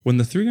When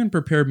the three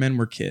unprepared men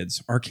were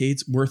kids,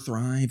 arcades were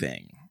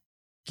thriving.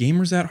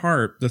 Gamers at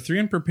heart, the three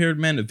unprepared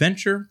men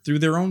venture through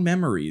their own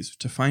memories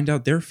to find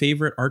out their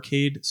favorite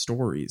arcade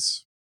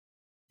stories.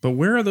 But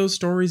where are those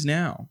stories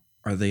now?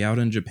 Are they out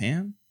in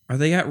Japan? Are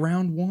they at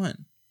round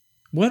one?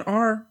 What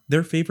are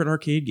their favorite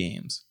arcade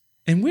games?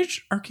 And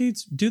which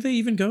arcades do they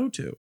even go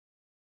to?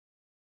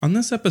 On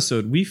this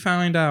episode, we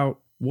find out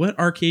what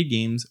arcade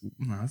games...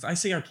 I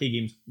say arcade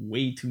games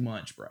way too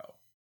much, bro.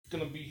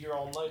 Gonna be here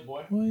all night,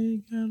 boy. Why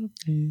you gotta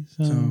be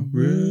so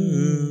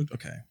rude?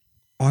 Okay.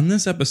 On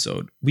this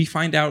episode, we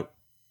find out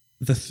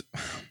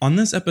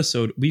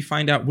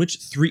which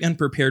three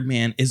unprepared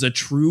man is a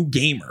true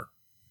gamer.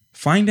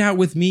 Find out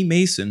with me,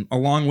 Mason,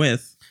 along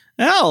with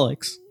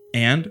Alex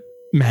and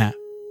Matt,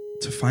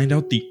 to find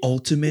out the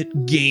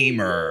ultimate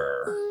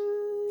gamer.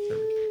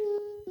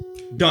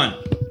 Done.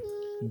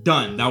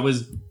 That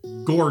was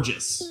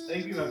gorgeous.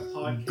 thank you. That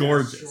podcast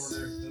Gorgeous.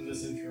 shorter than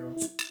this intro.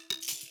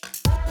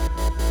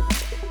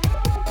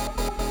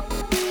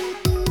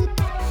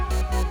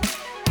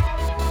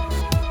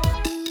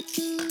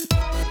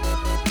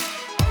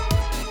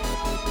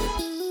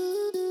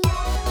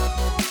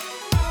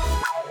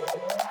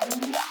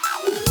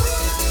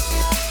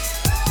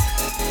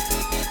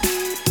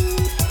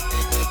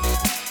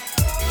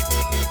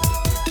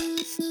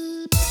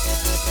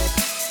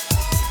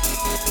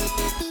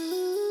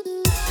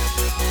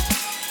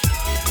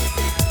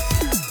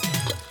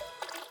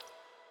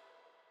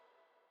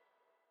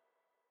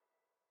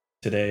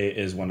 Today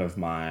is one of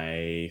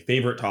my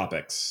favorite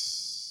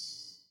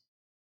topics.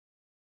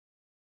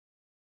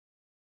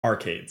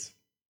 Arcades.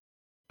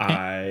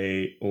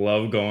 I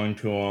love going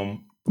to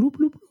them. Bloop,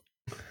 bloop,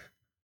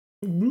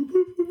 bloop.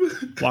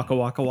 Waka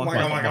waka waka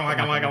waka waka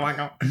waka waka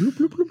waka. Bloop,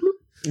 bloop, bloop,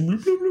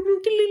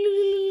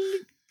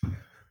 bloop.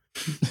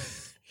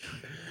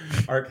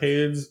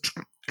 Arcades.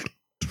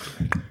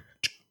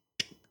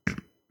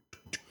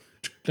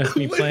 That's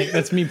me playing.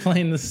 That's me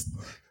playing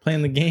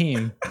the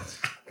game.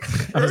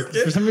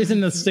 For some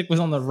reason, the stick was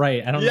on the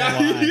right. I don't know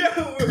why.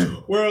 Yeah.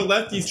 We're a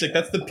lefty stick.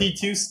 That's the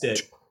P2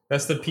 stick.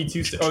 That's the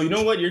P2 stick. Oh, you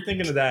know what? You're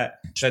thinking of that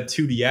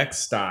 2DX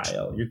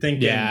style. You're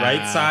thinking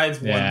right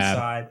sides, one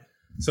side.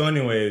 So,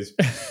 anyways,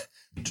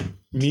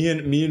 me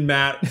and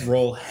Matt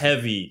roll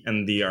heavy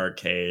in the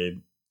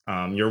arcade.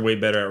 You're way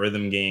better at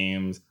rhythm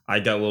games. I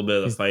got a little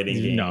bit of the fighting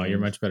games. No, you're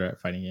much better at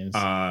fighting games.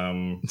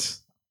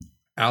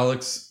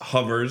 Alex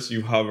hovers.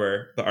 You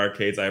hover the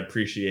arcades. I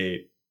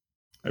appreciate.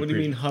 What do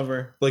you mean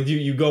hover? Like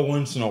you go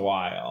once in a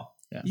while.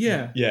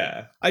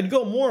 Yeah. I'd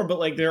go more, but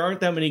like there aren't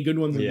that many good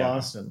ones in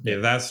Boston. Yeah,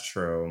 that's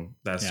true.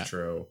 That's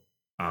true.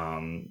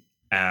 Kind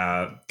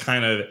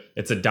of,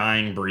 it's a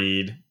dying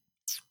breed,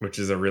 which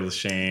is a real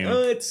shame.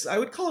 I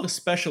would call it a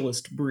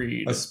specialist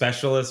breed. A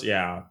specialist,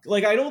 yeah.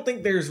 Like I don't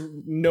think there's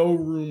no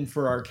room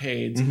for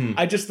arcades. Mhm.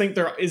 I just think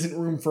there isn't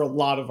room for a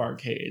lot of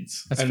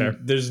arcades. That's And fair.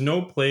 there's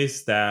no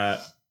place that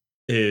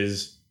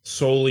is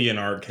solely an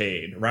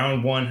arcade.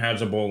 Round one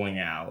has a bowling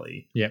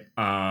alley. Yep.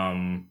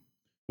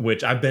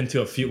 Which I've been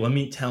to a few. Let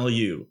me tell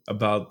you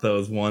about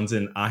those ones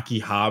in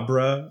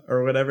Akihabara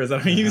or whatever. Is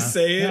that how you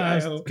say it? Yeah, I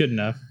that's hope. good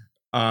enough.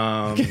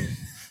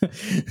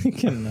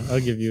 Good enough. I'll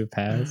give you a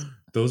pass.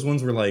 Those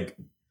ones were like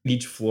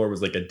each floor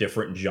was like a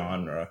different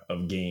genre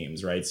of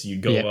games, right? So you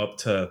go up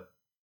to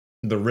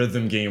the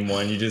rhythm game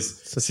one, you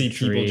just Such see a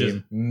people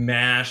just dream.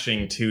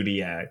 mashing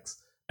 2DX.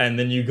 And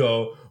then you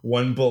go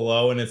one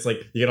below and it's like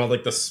you get all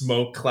like the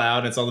smoke cloud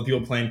and it's all the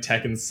people playing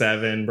Tekken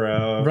 7,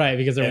 bro. Right,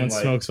 because everyone And,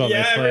 like, smokes while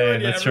yeah, they play.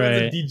 everyone- That's everyone's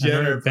a right.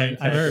 degenerate playing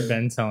I remember Tekken.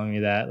 Ben telling me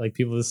that. Like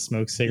people just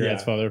smoke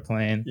cigarettes while they're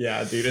playing.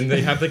 Yeah, dude. And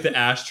they have like the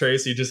ashtray,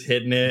 so you're just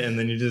hitting it and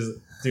then you just,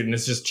 dude, and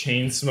it's just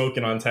chain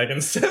smoking on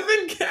Tekken 7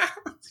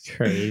 counts. It's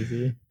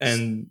crazy.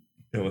 And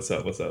what's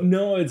up?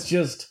 No, it's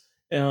just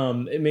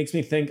it makes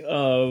me think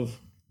of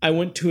I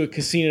went to a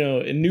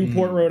casino in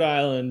Newport, Rhode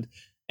Island,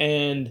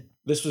 and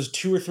this was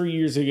 2 or 3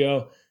 years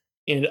ago.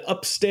 And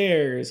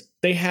upstairs,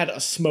 they had a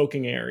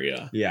smoking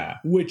area. Yeah.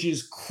 Which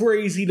is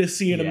crazy to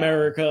see in Yeah.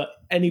 America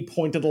any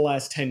point of the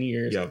last 10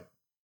 years. Yep.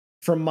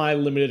 From my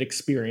limited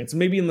experience.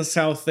 Maybe in the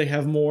South they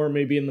have more,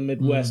 maybe in the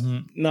Midwest.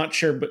 Mhm. Not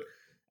sure, but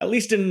at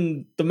least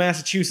in the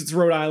Massachusetts,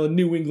 Rhode Island,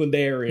 New England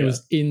area. It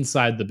was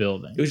inside the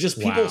building. It was just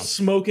people Wow.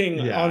 smoking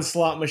Yeah. on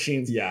slot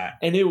machines. Yeah.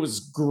 And it was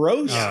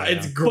gross. Yeah,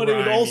 it's But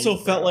it also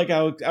grimy, felt bro.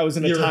 like I was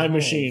in a You're time home.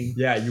 machine.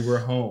 Yeah, you were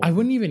home. I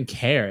wouldn't even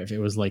care if it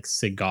was like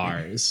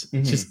cigars.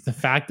 Mhm. Just the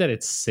fact that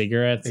it's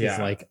cigarettes is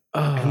Yeah. like,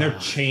 And they're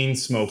chain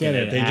smoking Get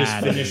it. it They just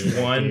outta finish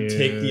here, one,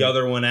 take the dude.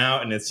 other one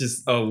out, and it's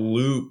just a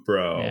loop,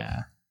 bro.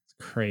 yeah, it's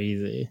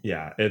crazy.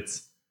 Yeah,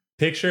 it's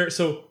picture.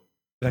 So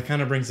that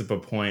kind of brings up a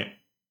point.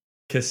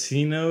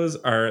 Casinos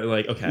are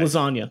like, okay.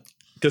 Lasagna.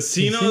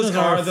 Casinos Casinos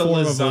are are a the form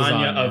of lasagna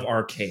lasagna. of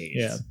arcades.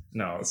 Yeah.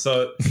 No,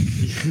 so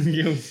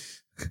you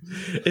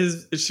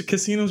is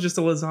casinos just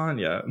a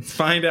lasagna?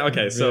 Find out.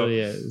 Okay, It so really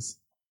is.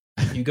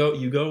 you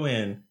go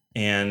in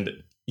and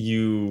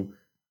you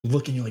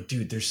look and you're like,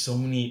 dude, there's so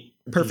many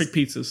Perfect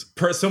pizzas.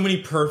 so many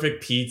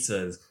perfect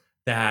pizzas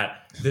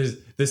that there's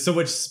so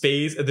much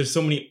space and there's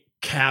so many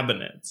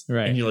cabinets.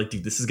 Right. And you're like,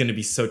 dude, this is going to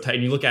be so tight.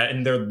 And you look at it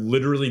and they're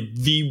literally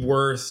the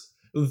worst.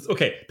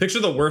 Okay, picture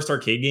the worst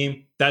arcade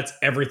game. That's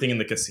everything in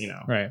the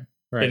casino. Right.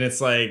 And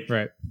it's like,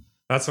 Right.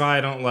 that's why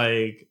I don't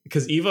like,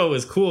 because Evo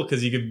is cool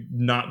because you could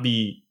not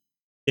be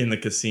in the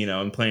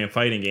casino and playing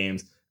fighting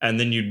games. And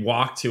then you'd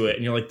walk to it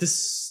and you're like,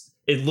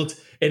 it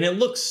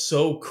looks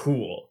so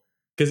cool.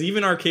 Because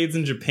even arcades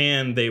in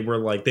Japan, they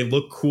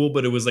look cool,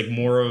 but it was like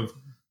more of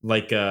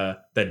like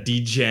that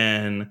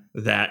degen,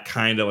 that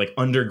kind of like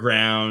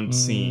underground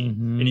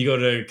scene. And you go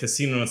to a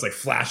casino and it's like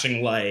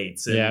flashing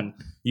lights and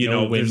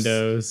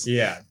windows.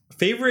 Yeah.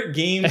 Favorite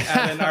game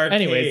at an arcade.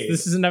 Anyways,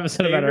 this is an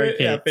episode about arcades.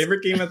 Yeah,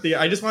 favorite game at the.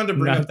 I just wanted to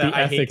bring Not up that the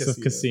I ethics hate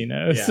of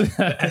casinos. Yeah,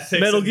 the ethics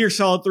Metal Gear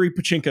Solid 3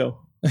 Pachinko.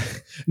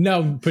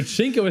 No,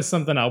 Pachinko is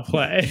something I'll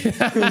play.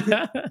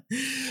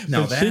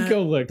 No,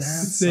 Pachinko looks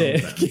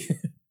sick.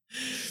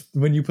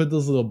 When you put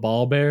those little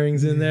ball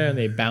bearings in there and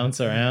they bounce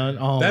around.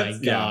 Oh my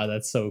god,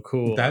 that's so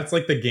cool. That's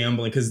like the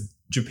gambling, because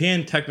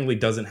Japan technically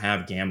doesn't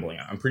have gambling.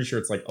 I'm pretty sure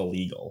it's like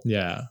illegal.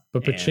 Yeah,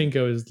 but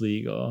Pachinko is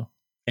legal.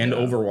 And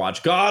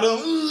Overwatch got him.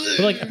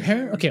 But like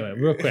apparently, okay, wait,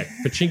 real quick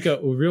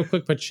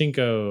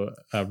Pachinko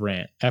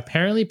rant.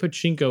 Apparently,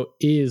 Pachinko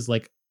is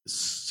like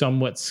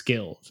somewhat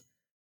skilled.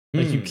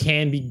 Like you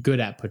can be good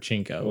at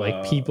Pachinko.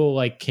 Like people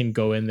like can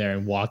go in there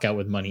and walk out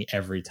with money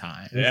every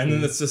time. And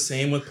then it's the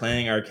same with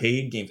playing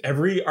arcade games.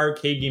 Every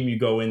arcade game you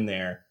go in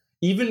there,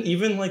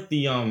 even like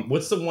the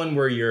what's the one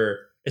where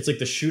it's like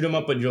the shoot 'em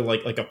up, but you're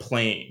like a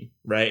plane,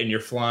 right? And you're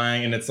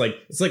flying, and it's like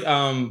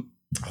Toho.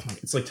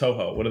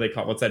 What do they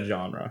call? What's that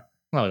genre?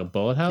 Oh, like a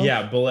bullet hell?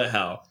 Yeah, bullet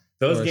hell.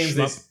 Those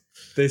games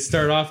they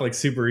start off like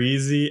super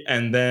easy,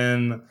 and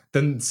then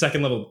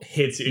second level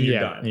hits you and you're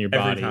done. In your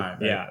every body, time.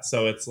 Right. Yeah,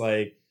 so it's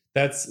like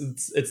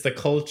it's the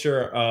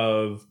culture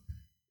of,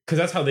 because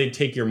that's how they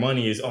take your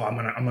money is, I'm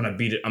gonna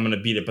beat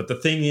it. But the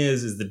thing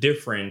is the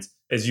difference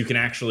is you can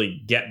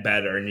actually get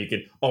better, and you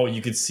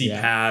could see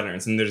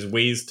patterns, and there's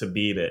ways to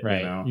beat it. Right.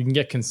 You know? You can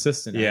get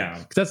consistent. Yeah.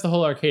 Because that's the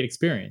whole arcade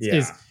experience.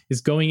 Yeah.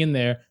 Is going in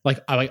there.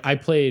 I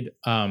played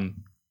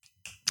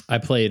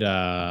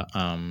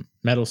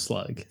Metal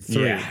Slug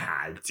 3.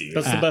 Yeah, dude.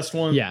 That's the best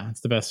one. Yeah, it's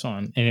the best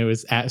one. And it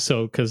was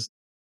because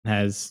it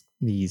has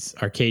these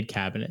arcade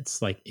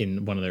cabinets like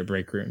in one of their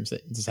break rooms.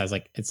 It just has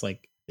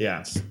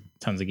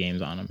tons of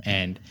games on them.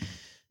 And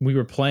we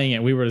were playing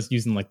it. We were just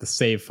using like the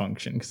save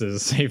function, because there's a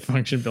save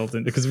function built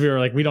in, because we were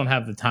like, we don't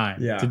have the time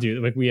to do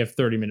it. Like we have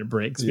 30-minute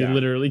breaks. We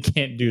literally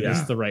can't do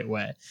this the right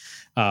way.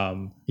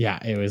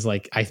 It was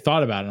like, I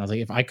thought about it and I was like,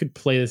 if I could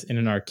play this in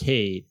an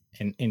arcade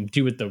and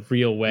do it the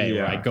real way,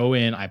 where I go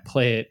in, I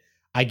play it,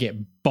 I get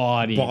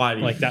body.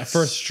 Like that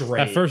first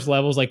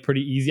level is like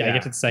pretty easy. I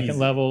get to the second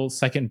level,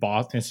 second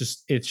boss, and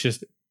it's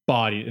just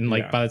bodied. And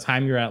like by the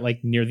time you're at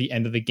like near the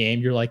end of the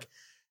game, you're like,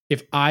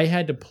 if I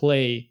had to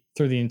play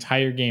through the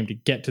entire game to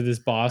get to this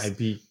boss, I'd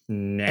be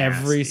nasty.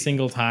 Every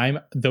single time,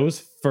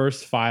 those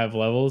first 5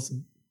 levels,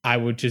 I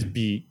would just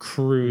be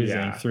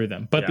cruising through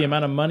them. But the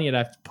amount of money I'd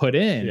have to put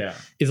in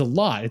is a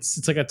lot.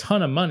 It's like a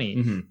ton of money.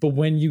 Mm-hmm. But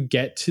when you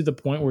get to the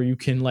point where you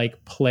can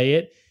like play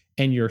it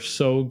and you're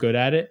so good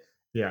at it,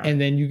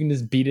 and then you can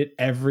just beat it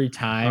every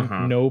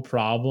time, no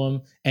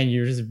problem, and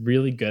you're just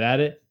really good at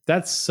it,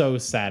 that's so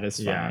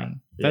satisfying.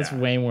 That's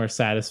way more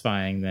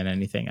satisfying than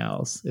anything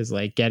else, is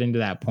like getting to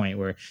that point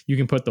where you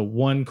can put the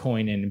 1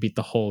 coin in and beat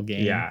the whole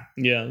game.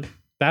 Yeah.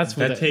 That's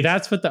what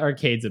the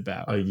arcade's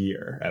about. A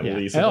year at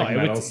least.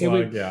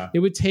 It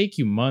would take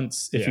you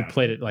months if you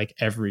played it like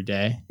every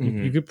day.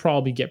 Mm-hmm. You could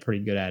probably get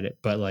pretty good at it,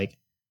 but like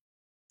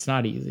it's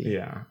not easy.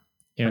 Yeah.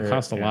 It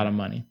costs a lot of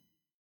money.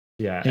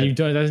 Yeah. And it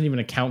doesn't even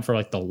account for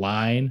like the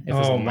line. If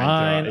there's a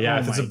line. God.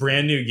 Yeah. If it's a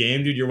brand new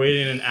game, dude, you're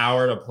waiting an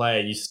hour to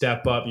play. You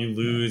step up, you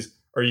lose.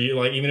 Or you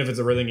like, even if it's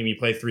a rhythm game, you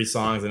play 3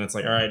 songs and it's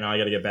like, all right, now I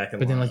got to get back in.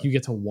 But then like you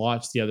get to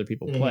watch the other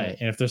people play.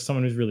 And if there's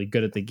someone who's really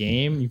good at the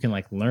game, you can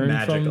like learn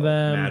from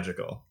them.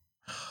 Magical.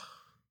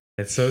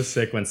 It's so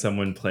sick when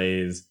someone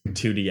plays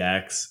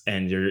 2DX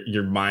and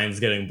your mind's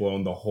getting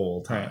blown the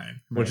whole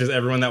time, which is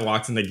everyone that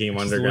walks into Game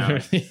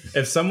Underground.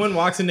 If someone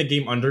walks into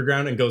Game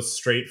Underground and goes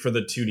straight for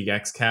the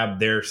 2DX cab,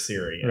 they're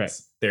serious. Right.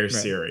 They're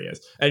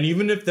serious. And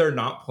even if they're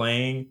not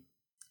playing,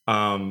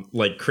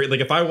 like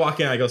if I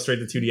walk in, I go straight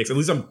to 2DX. At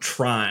least I'm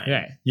trying.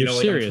 Yeah, you know,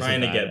 like I'm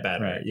trying to get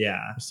better. Right. Yeah,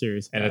 I'm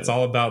serious. And it's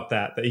all about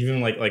that. That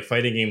even like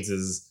fighting games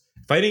is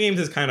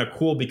kind of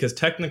cool, because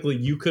technically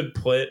you could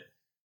put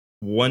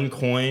 1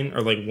 coin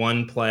or like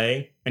 1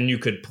 play, and you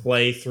could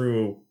play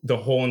through the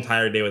whole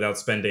entire day without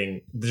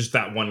spending just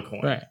that 1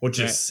 coin, which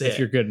is sick if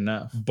you're good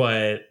enough.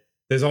 But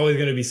there's always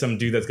going to be some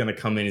dude that's going to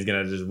come in. He's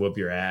going to just whoop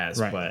your ass.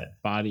 Right.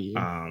 But body.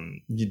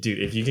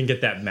 If you can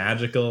get that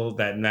magical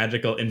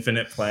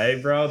infinite play,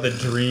 bro, the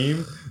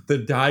dream, the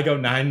Daigo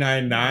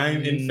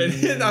 999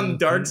 infinite on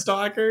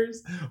Darkstalkers,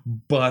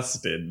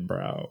 busted,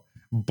 bro.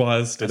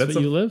 Busted. That's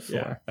what you live for.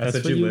 Yeah, that's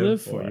what you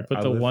live for. You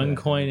put the 1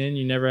 coin in,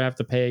 you never have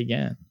to pay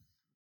again.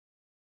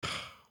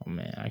 Oh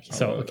man.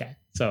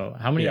 So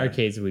how many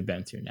arcades have we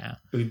been to now?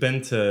 We've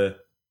been to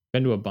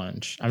a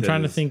bunch. I'm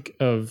trying to think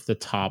of the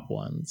top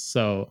ones.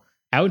 So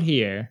out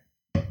here,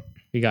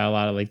 we got a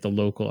lot of like the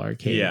local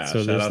arcades. Yeah, so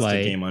shout there's outs to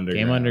like Game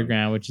Underground. Game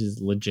Underground, which is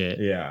legit.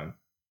 Yeah.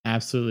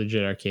 Absolutely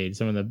legit arcade.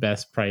 Some of the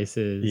best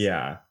prices.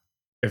 Yeah.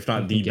 If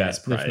not you the can get,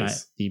 best if not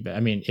price. the best. I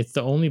mean, it's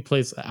the only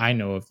place I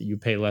know of that you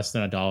pay less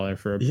than $1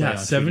 for a play on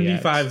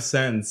 75 2DX.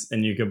 cents,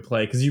 and you can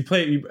play because you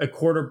play a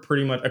quarter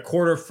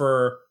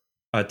for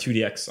a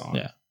 2DX song.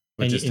 Yeah.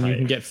 Which is and you tight.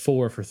 can get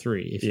 4 for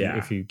 3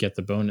 if you get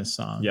the bonus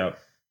song. Yep.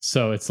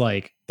 So it's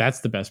like that's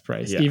the best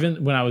price. Yeah.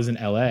 Even when I was in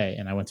LA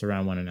and I went to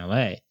Round 1 in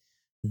LA,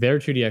 their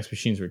 2DX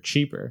machines were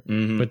cheaper,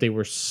 Mhm. but they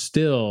were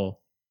still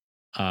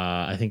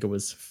I think it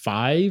was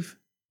 5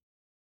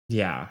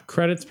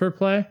 credits per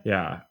play.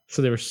 Yeah.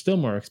 So they were still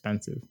more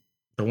expensive.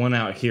 The one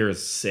out here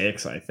is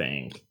 6, I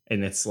think.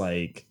 And it's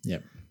like,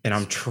 Yep. And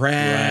I'm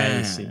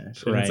trash. Pricey. And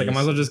it's like, I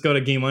might as well just go to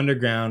Game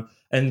Underground.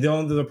 And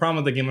the problem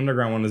with the Game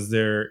Underground one is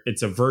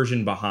it's a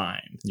version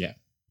behind. Yeah.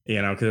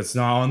 You know, because it's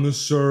not on the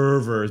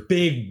servers.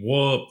 Big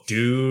whoop,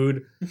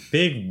 dude.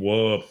 Big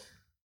whoop.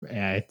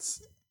 Yeah,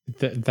 it's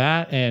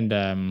that and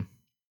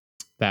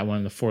that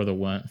one, the for the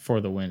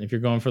win. If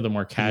you're going for the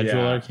more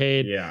casual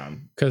arcade, Yeah.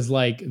 because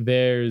like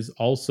there's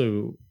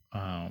also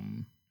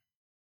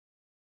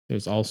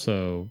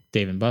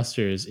Dave and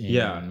Buster's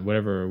in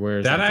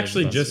where that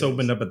actually just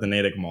opened up at the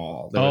Natick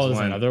Mall. There's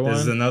another one.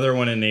 There's another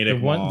one in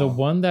Natick Mall. The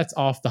one that's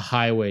off the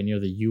highway near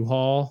the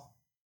U-Haul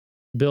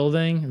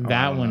building.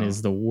 That one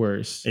is the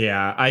worst.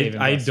 Yeah, Dave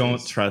and I Buster's.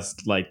 don't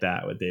trust like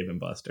that with Dave and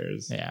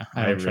Buster's. Yeah,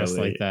 I don't trust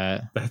like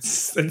that. That's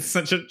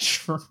such a.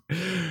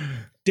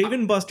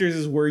 Dave & Buster's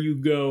is where you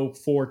go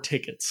for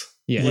tickets.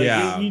 Yeah, Like,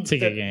 Yeah.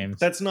 ticket games.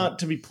 That's not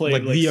to be played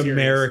Like the serious.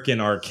 American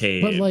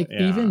arcade. But like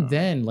Yeah. even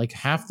then, like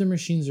half the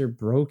machines are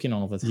broken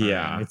all the time.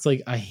 Yeah. It's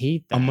like I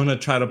hate that. I'm gonna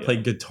try to play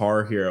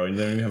Guitar Hero and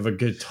then have a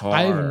guitar.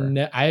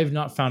 I have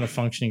not found a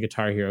functioning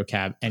Guitar Hero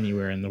cab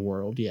anywhere in the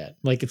world yet.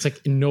 Like it's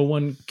like no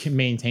one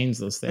maintains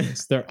those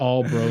things. They're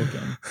all broken.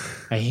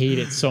 I hate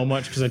it so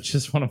much because I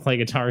just want to play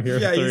Guitar Hero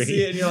 3. You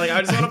see it and you're like,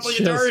 I just want to play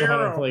Guitar I Hero.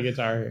 want to play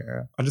Guitar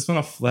Hero. I just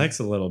want to flex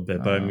a little bit,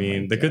 but I Oh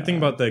mean, my the good thing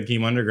God. about the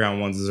Game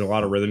Underground ones is there's a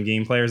lot of rhythm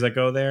game players that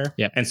go there.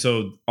 Yep. And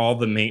so all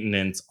the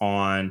maintenance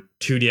on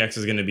 2DX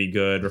is going to be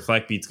good.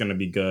 Reflect Beat's going to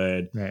be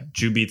good. Right.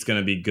 Beat's going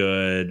to be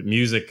good.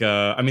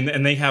 Musica. I mean,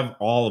 and they have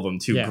all of them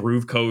too. Yeah.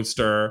 Groove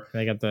Coaster.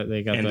 They got And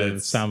the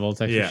it's- Sound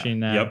Voltex machine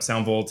now. Yep.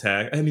 Sound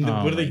Voltec. I mean,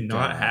 Oh what do they my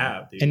not God.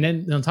 have? Dude? And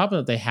then on top of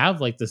that, they have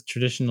like this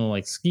traditional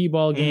like skee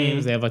ball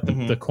games. They have like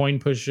the coin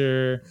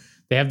pusher.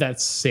 They have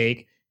that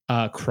sake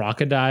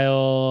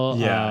crocodile.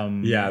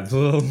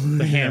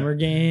 the Hammer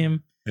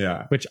game,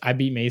 Yeah. which I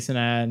beat Mason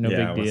at. No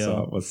big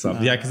deal. What's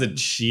up? Yeah, because it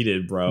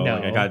cheated, bro. no,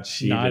 like I got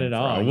cheated. not at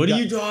all. Bro. What You are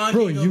got- you talking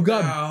Bro, about? you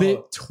got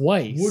bit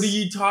twice. What are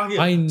you talking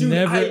I Dude,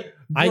 never-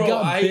 I bro,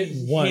 got bit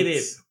once. hit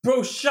it.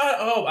 Bro, shut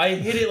up. I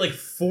hit it like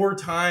 4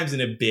 times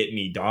and it bit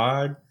me,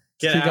 dog.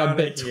 Get You out got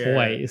bit of here.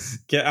 twice.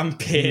 I'm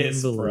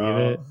pissed, Believe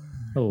bro. it.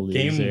 A loser.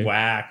 Game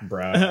whack,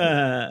 bro.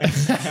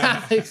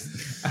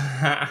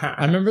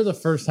 I remember the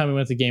first time we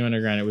went to Game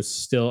Underground, it was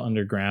still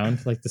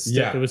underground. Like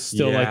Yeah, it was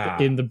still yeah.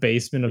 like in the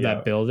basement of Yeah.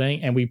 that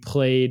building. And we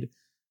played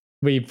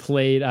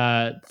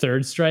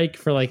Third Strike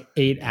for like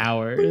 8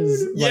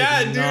 hours. Yeah,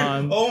 like, dude.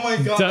 non- Oh my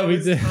god. That we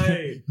was did-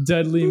 tight.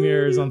 Deadly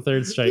Mirrors on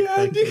Third Strike Yeah,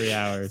 for like dude, 3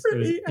 hours. for It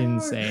was 8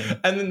 hours. insane.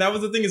 And then that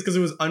was the thing is because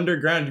it was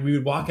underground. We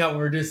would walk out and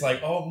we were just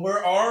like, oh,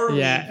 where are we?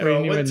 Yeah,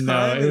 bro? we didn't What even know.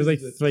 time It was is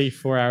like it?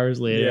 3-4 hours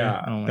later.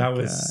 Yeah, Oh my that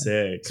was God.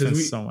 sick. Spent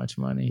Because so much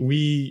money.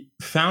 we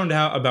found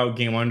out about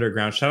Game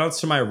Underground. Shout outs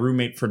to my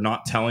roommate for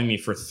not telling me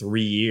for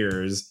 3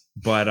 years.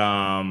 But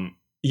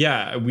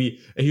yeah,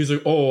 he was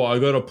like, oh, I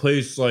got a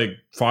place like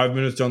 5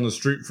 minutes down the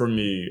street from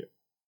me.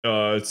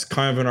 It's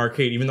kind of an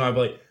arcade, even though I'd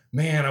be like,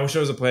 man, I wish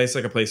there was a place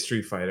like I play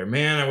Street Fighter.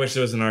 Man, I wish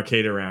there was an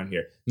arcade around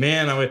here.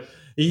 Man,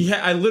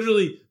 I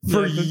literally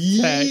for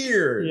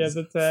years,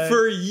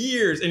 for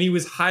years, and he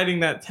was hiding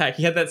that tech.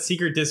 He had that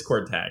secret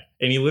Discord tag,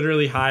 and he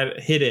literally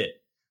hid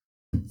it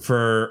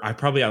for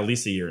probably at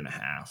least a year and a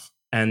half.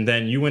 And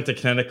then you went to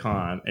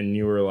Kineticon, and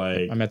you were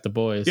like, I met the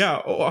boys. yeah,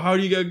 oh, how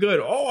do you get good?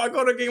 Oh, I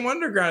go to Game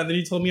Underground. And then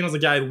he told me, and I was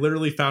like, yeah, I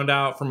literally found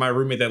out from my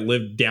roommate that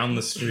lived down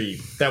the street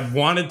that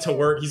wanted to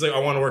work. He's like, I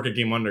want to work at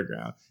Game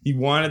Underground. He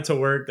wanted to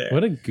work there.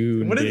 What a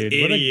goon, What an dude.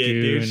 idiot, What a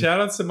goon. dude. Shout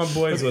out to my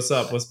boys. What's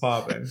up? What's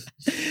popping?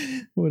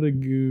 What a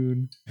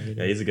goon.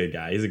 Yeah, he's a good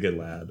guy. He's a good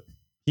lad.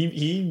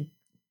 He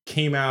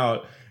came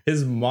out.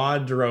 His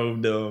mod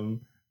drove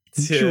him.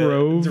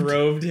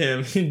 Drove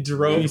him. He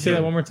drove. Can you say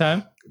that one more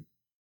time?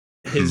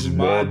 His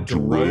mod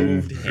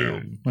drove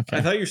him. Okay.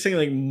 I thought you were saying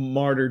like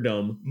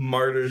martyrdom.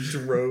 Martyr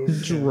drove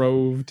him.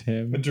 Drove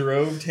him.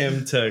 Drove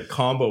him to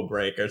Combo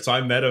Breaker. So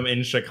I met him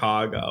in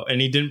Chicago and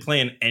he didn't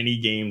play in any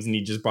games and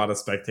he just bought a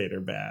spectator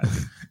badge.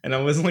 And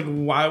I was like,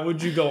 why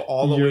would you go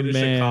all the way to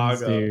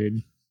Chicago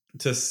dude.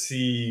 to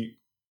see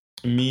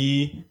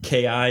me,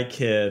 KI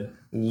Kid,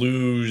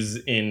 lose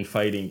in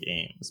fighting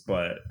games?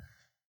 But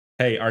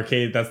hey,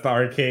 arcade, that's the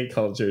arcade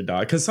culture,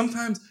 dog. Because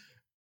sometimes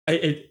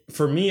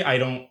for me, I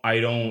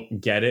don't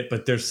get it,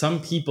 but there's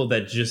some people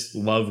that just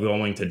love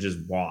going to just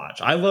watch.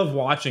 I love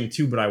watching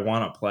too, but I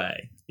want to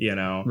play, you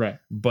know? Right.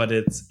 But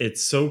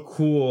it's so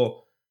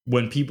cool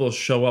when people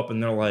show up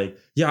and they're like,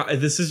 yeah,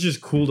 this is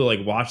just cool to like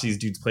watch these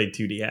dudes play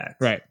 2DX.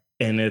 Right.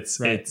 And it's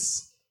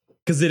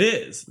because it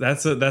is.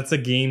 That's a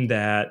game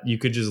that you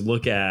could just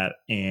look at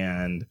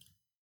and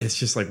it's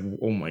just like,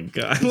 oh my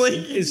god. Like,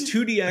 is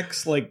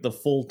 2DX like the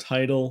full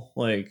title?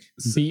 Like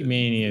Beat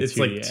Mania. it's 2DX.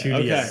 like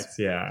 2DX.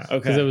 Okay. Yeah.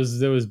 Because okay.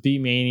 there was Beat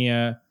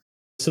Mania.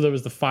 So there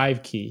was the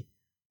 5 key.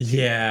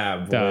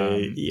 Yeah,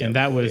 boy. And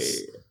that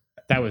was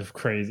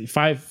crazy.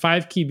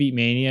 5 key Beat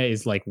Mania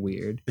is like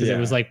weird because it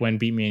was like when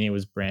Beat Mania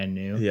was brand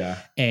new. Yeah.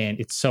 And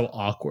it's so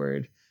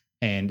awkward.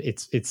 And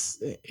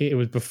it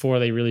was before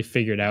they really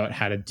figured out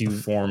how to do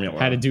formula,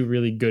 how to do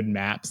really good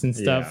maps and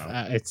stuff.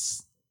 Yeah.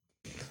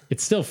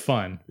 It's still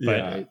fun,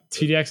 but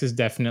 2DX is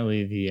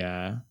definitely the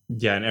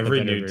and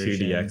every new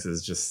version. 2DX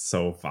is just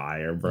so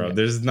fire, bro.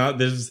 Yeah.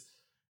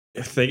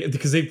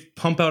 Because they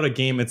pump out a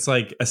game. It's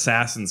like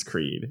Assassin's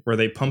Creed, where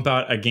they pump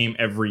out a game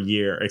every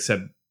year,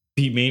 except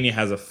Beat Mania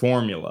has a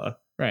formula.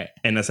 Right.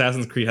 And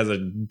Assassin's Creed has a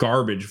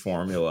garbage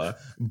formula,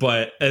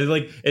 but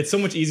like it's so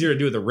much easier to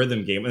do with a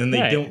rhythm game, and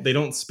then they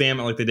don't spam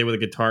it like they did with a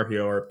Guitar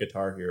Hero or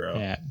Guitar Hero.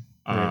 Yeah.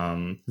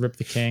 Rip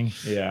the King.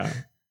 Yeah.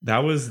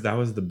 That was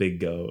the big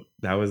goat.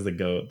 That was the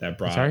goat that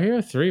brought Guitar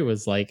Hero 3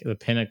 was like the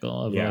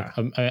pinnacle of like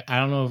I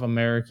don't know if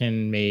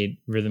American made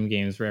rhythm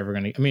games were ever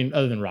gonna. I mean,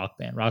 other than Rock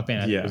Band. Rock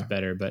Band I think was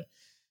better, but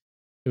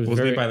it was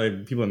made by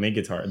the people that made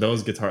the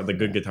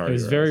good guitar. It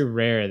was very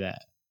rare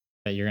that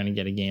you're gonna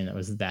get a game that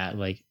was that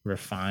like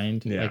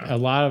refined. Yeah. Like a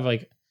lot of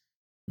like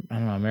I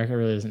don't know, America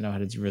really doesn't know how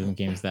to do rhythm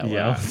games that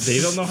well.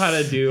 They don't know how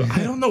to do.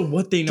 I don't know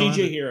what they know.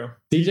 DJ Hero.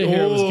 DJ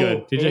Hero was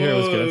good. DJ Hero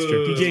was good. That's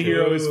true. DJ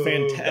Hero is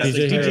fantastic.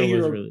 DJ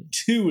Hero was really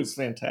 2 is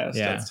fantastic.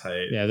 Yeah. That's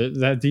tight. Yeah,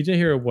 that DJ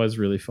Hero was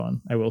really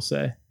fun, I will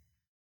say.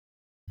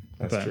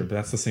 That's true, but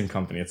that's the same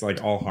company. It's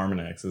like all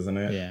Harmonix, isn't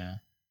it? Yeah.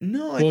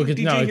 No, I think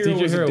DJ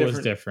Hero was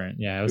different.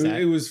 Yeah,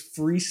 it was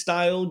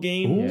freestyle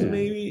games.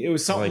 Maybe it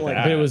was something like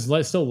that. But it was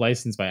still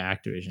licensed by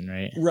Activision,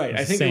 right? Right.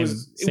 I think it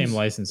was same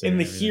licensor in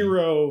the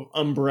Hero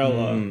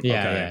umbrella. Okay.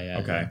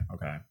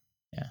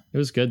 Yeah. It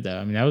was good though.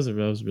 I mean, that was a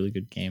really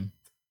good game.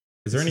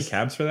 Is there any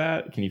cabs for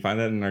that? Can you find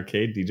that in an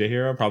arcade? DJ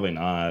Hero? Probably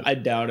not. I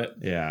doubt it.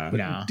 Yeah.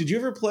 No. Did you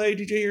ever play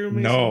DJ Hero?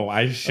 Mason? No,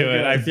 I should.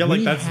 Okay. I feel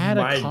like that's had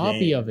my a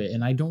copy game. of it,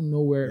 and I don't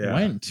know where it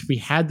went. We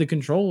had the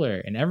controller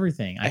and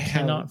everything. I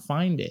cannot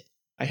find it.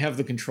 I have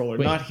the controller,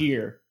 Wait. not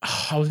here.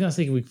 I was gonna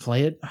say, can we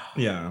play it?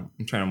 Yeah,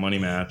 I'm trying to money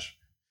match.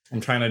 I'm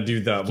trying to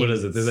do what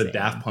is it? There's a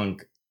Daft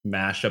Punk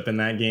mashup in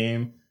that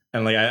game,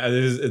 and like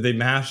they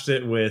mashed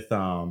it with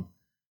I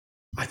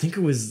think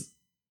it was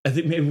the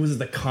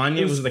Kanye.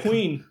 It was the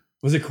Queen.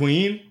 Was it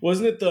Queen?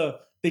 Wasn't it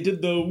they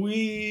did the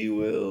we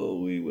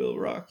will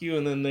rock you,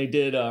 and then they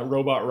did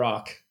Robot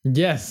Rock.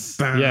 Yes.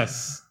 Bam.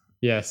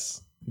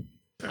 Yes.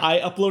 I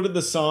uploaded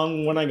the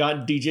song when I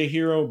got DJ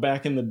Hero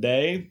back in the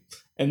day,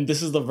 and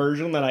this is the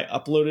version that I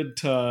uploaded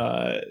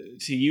to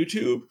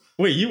YouTube.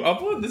 Wait, you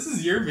upload? This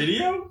is your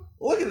video?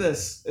 Look at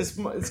this. It's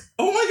oh my god,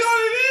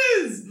 it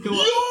is! Yo!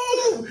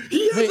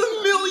 He has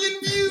 1 million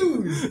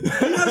views! He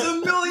has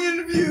 1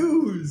 million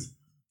views!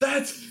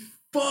 That's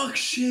fuck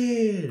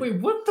shit!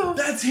 Wait, what the?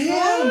 That's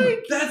him!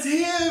 That's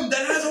him!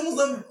 That has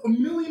almost a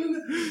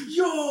million.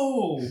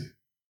 Yo!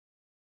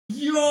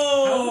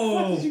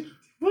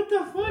 What the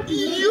fuck?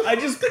 I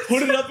just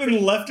put it up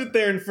and left it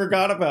there and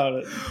forgot about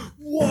it.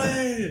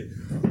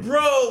 What?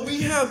 Bro,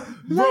 we have...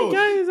 Bro, that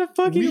guy is a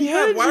fucking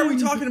legend. Why are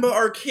we talking about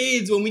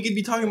arcades when we could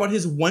be talking about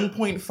his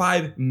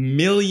 1.5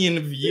 million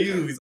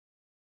views?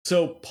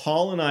 So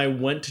Paul and I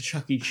went to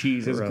Chuck E.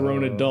 Cheese as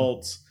grown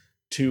adults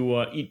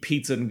to eat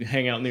pizza and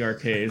hang out in the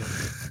arcade.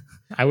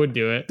 I would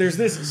do it. There's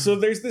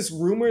this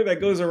rumor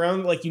that goes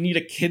around like you need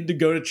a kid to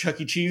go to Chuck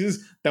E.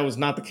 Cheese's. That was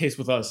not the case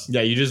with us.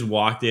 Yeah, you just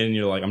walked in and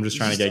you're like, I'm just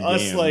trying to get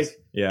us games. Like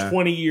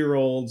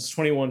 20-year-olds,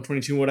 21,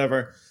 22,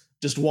 whatever,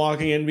 just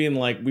walking in being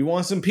like, we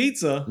want some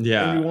pizza.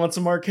 Yeah. And we want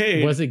some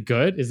arcade. Was it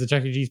good? Is the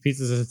Chuck E. Cheese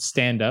pizza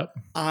stand up?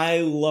 I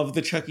love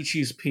the Chuck E.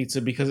 Cheese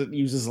pizza because it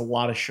uses a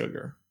lot of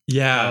sugar.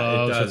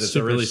 Yeah, it does. So It's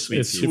a really sweet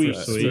pizza. super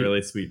It's a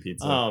really sweet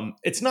pizza.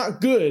 It's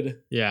not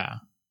good. Yeah.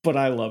 But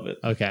I love it.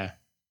 Okay.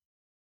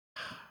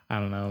 I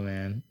don't know,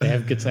 man. They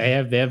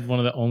have one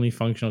of the only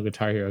functional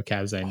Guitar Hero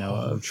cabs I know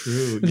of.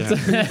 True.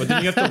 Yeah. But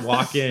then you have to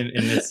walk in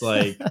and it's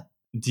like,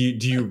 do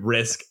you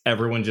risk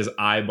everyone just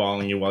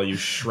eyeballing you while you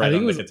shred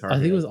on the Guitar Hero?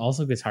 I think it was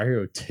also Guitar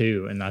Hero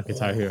 2 and not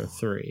Guitar Hero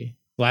 3.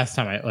 Last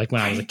time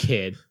when I was a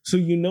kid. So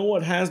you know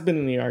what has been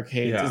in the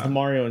arcades is the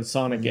Mario and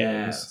Sonic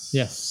games.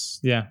 Yes.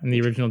 Yeah. And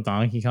the original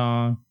Donkey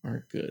Kong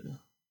aren't good.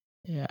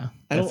 Yeah.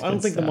 I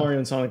don't think the Mario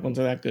and Sonic ones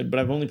are that good, but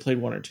I've only played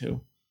 1 or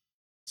 2.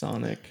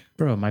 Sonic.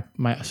 Bro,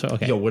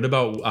 okay. Yo, what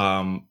about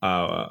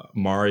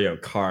Mario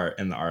Kart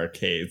in the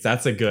arcades?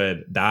 That's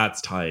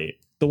tight.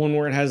 The one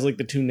where it has like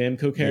the 2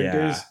 Namco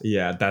characters?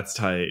 Yeah, that's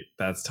tight.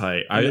 That's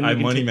tight. I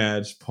money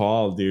matched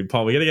Paul, dude.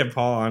 Paul, we gotta get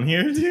Paul on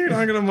here, dude.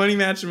 I'm gonna money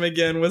match him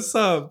again. What's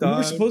up, dog? We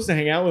were supposed to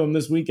hang out with him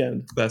this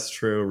weekend. That's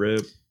true.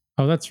 Rip.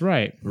 Oh, that's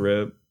right.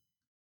 Rip.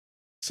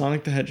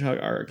 Sonic the Hedgehog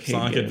arcade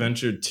Sonic game.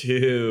 Adventure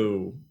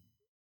 2.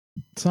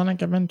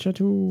 Sonic Adventure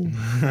 2.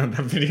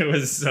 That video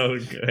was so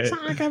good.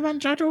 Sonic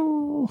Adventure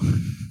 2.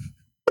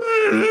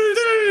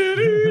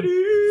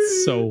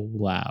 So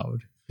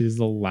loud. It is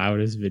the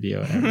loudest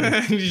video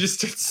ever. You just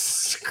start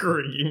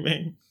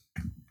screaming.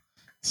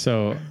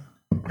 So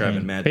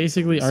Grabbing mad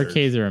basically, research.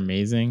 Arcades are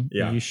amazing.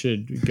 Yeah. You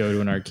should go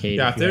to an arcade.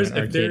 Yeah, if you have an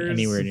arcade there's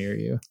anywhere near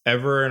you.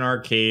 Ever an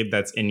arcade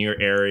that's in your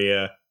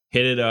area,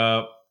 hit it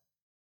up.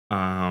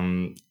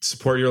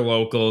 Support your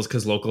locals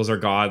because locals are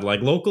god.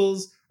 Like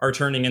locals are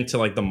turning into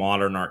like the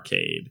modern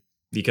arcade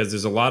because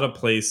there's a lot of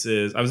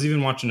places. I was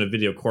even watching a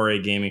video.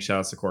 Corey Gaming, shout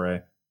out to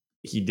Corey.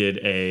 He did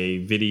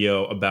a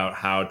video about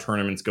how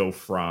tournaments go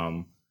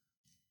from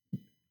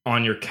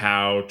on your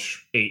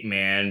couch,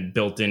 8-man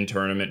built-in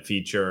tournament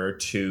feature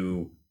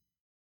to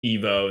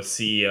Evo,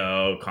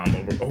 CEO,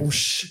 combo. Oh,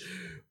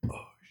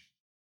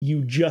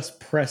 You just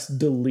press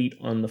delete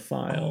on the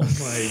file. Oh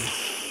my.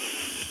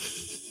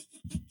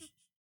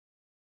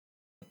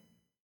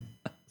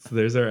 So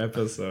there's our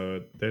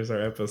episode.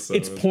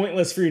 It's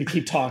pointless for you to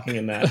keep talking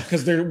in that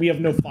because we have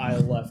no file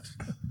left.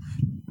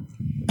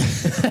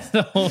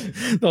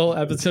 the whole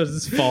episode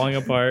is falling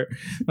apart.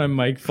 My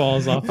mic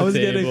falls off the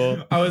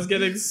table. I was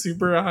getting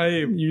super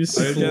hyped. You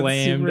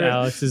slammed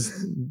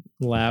Alex's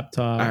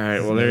laptop. All right,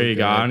 well there you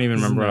go. I don't even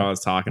remember what I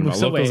was talking about.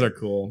 So Locals wait. are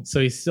cool. So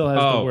he still has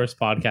the worst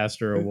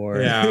podcaster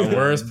award. Yeah,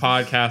 worst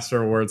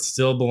podcaster award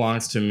still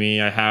belongs to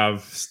me. I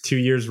have 2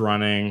 years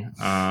running.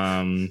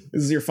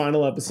 This is your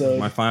final episode.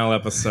 My final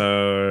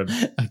episode.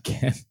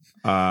 Again.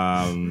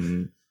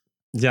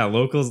 Yeah,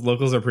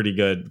 locals are pretty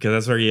good because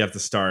that's where you have to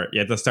start. You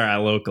have to start at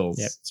locals.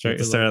 Yep, start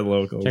at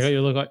locals. Check out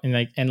your local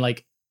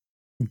and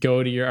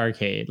go to your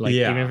arcade. Like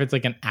even if it's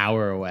like an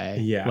hour away.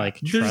 Yeah. Like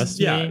trust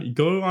me. Yeah,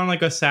 go on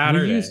like a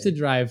Saturday. We used to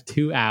drive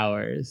 2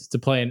 hours to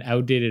play an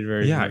outdated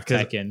version of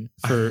Tekken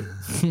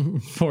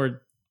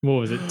for what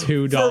was it,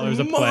 $2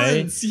 a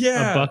play?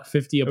 Yeah, $1.50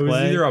 a play. It was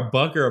either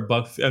 $1 or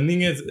 $1.50. I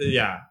think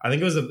I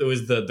think it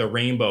was the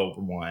rainbow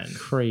one.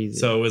 Crazy.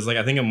 So it was like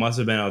I think it must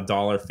have been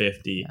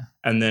 $1.50,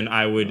 and then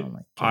I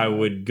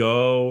would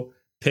go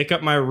pick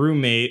up my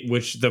roommate,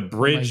 which the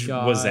bridge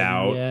was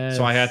out,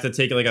 so I had to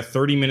take like a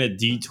 30-minute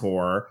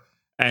detour.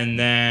 And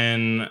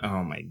then,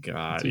 oh my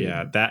God, dude.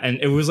 Yeah, that, and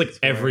it was like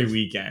every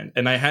weekend,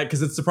 and I had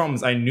because it's the problem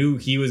is I knew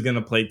he was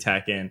gonna play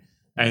Tekken.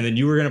 And then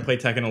you were gonna play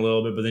Tekken a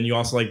little bit, but then you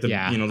also like the the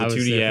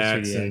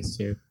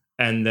 2DX,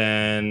 and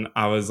then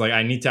I was like,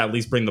 I need to at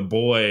least bring the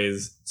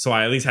boys, so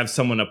I at least have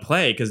someone to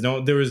play because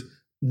there was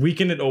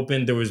weekend it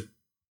opened, there was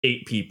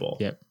 8 people.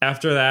 Yep.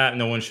 After that,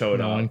 no one showed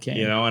up. No one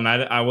came. And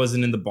I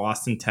wasn't in the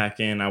Boston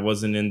Tekken, I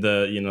wasn't in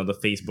the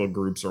the Facebook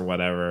groups or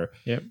whatever.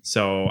 Yep.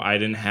 So I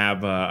didn't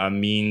have a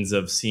means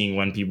of seeing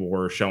when people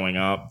were showing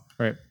up.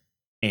 Right.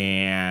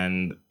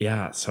 And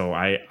yeah, so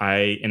I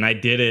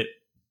did it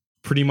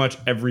pretty much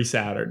every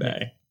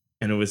Saturday,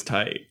 and it was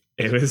tight.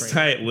 It was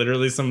tight.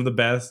 Literally some of the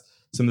best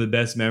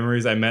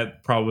memories. I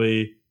met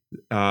probably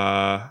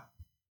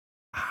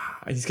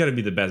he's got to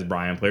be the best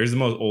Brian player. He's the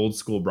most old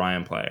school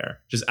Brian player,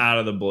 just out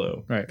of the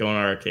blue, right? Going to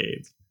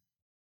arcades.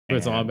 But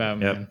it's all about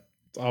man.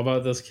 It's all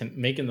about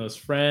making those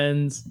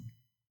friends.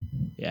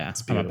 Yeah,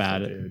 I'm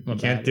about it. You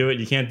can't do it.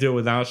 You can't do it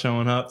without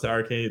showing up to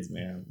arcades,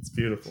 man. It's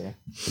beautiful.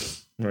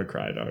 I'm gonna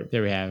cry, dog.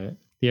 There we have it.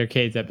 The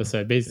arcades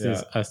episode basically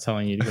is us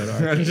telling you to go to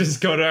arcades.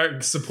 Just go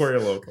to support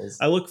your locals.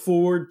 I look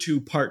forward to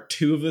part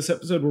 2 of this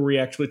episode where we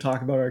actually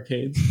talk about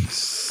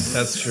arcades.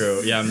 That's true.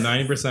 Yeah,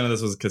 90% of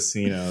this was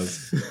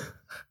casinos.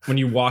 When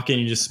you walk in,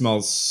 you just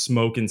smell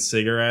smoke and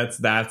cigarettes.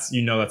 That's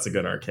a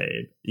good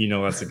arcade.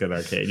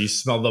 You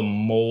smell the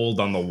mold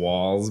on the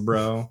walls,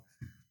 bro.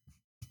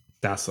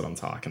 That's what I'm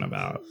talking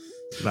about.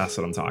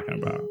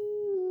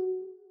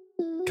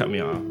 Cut me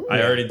off.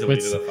 I already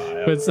deleted the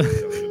file.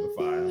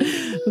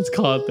 Let's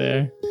call it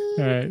there.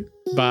 All right.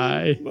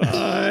 Bye.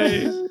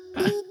 Bye.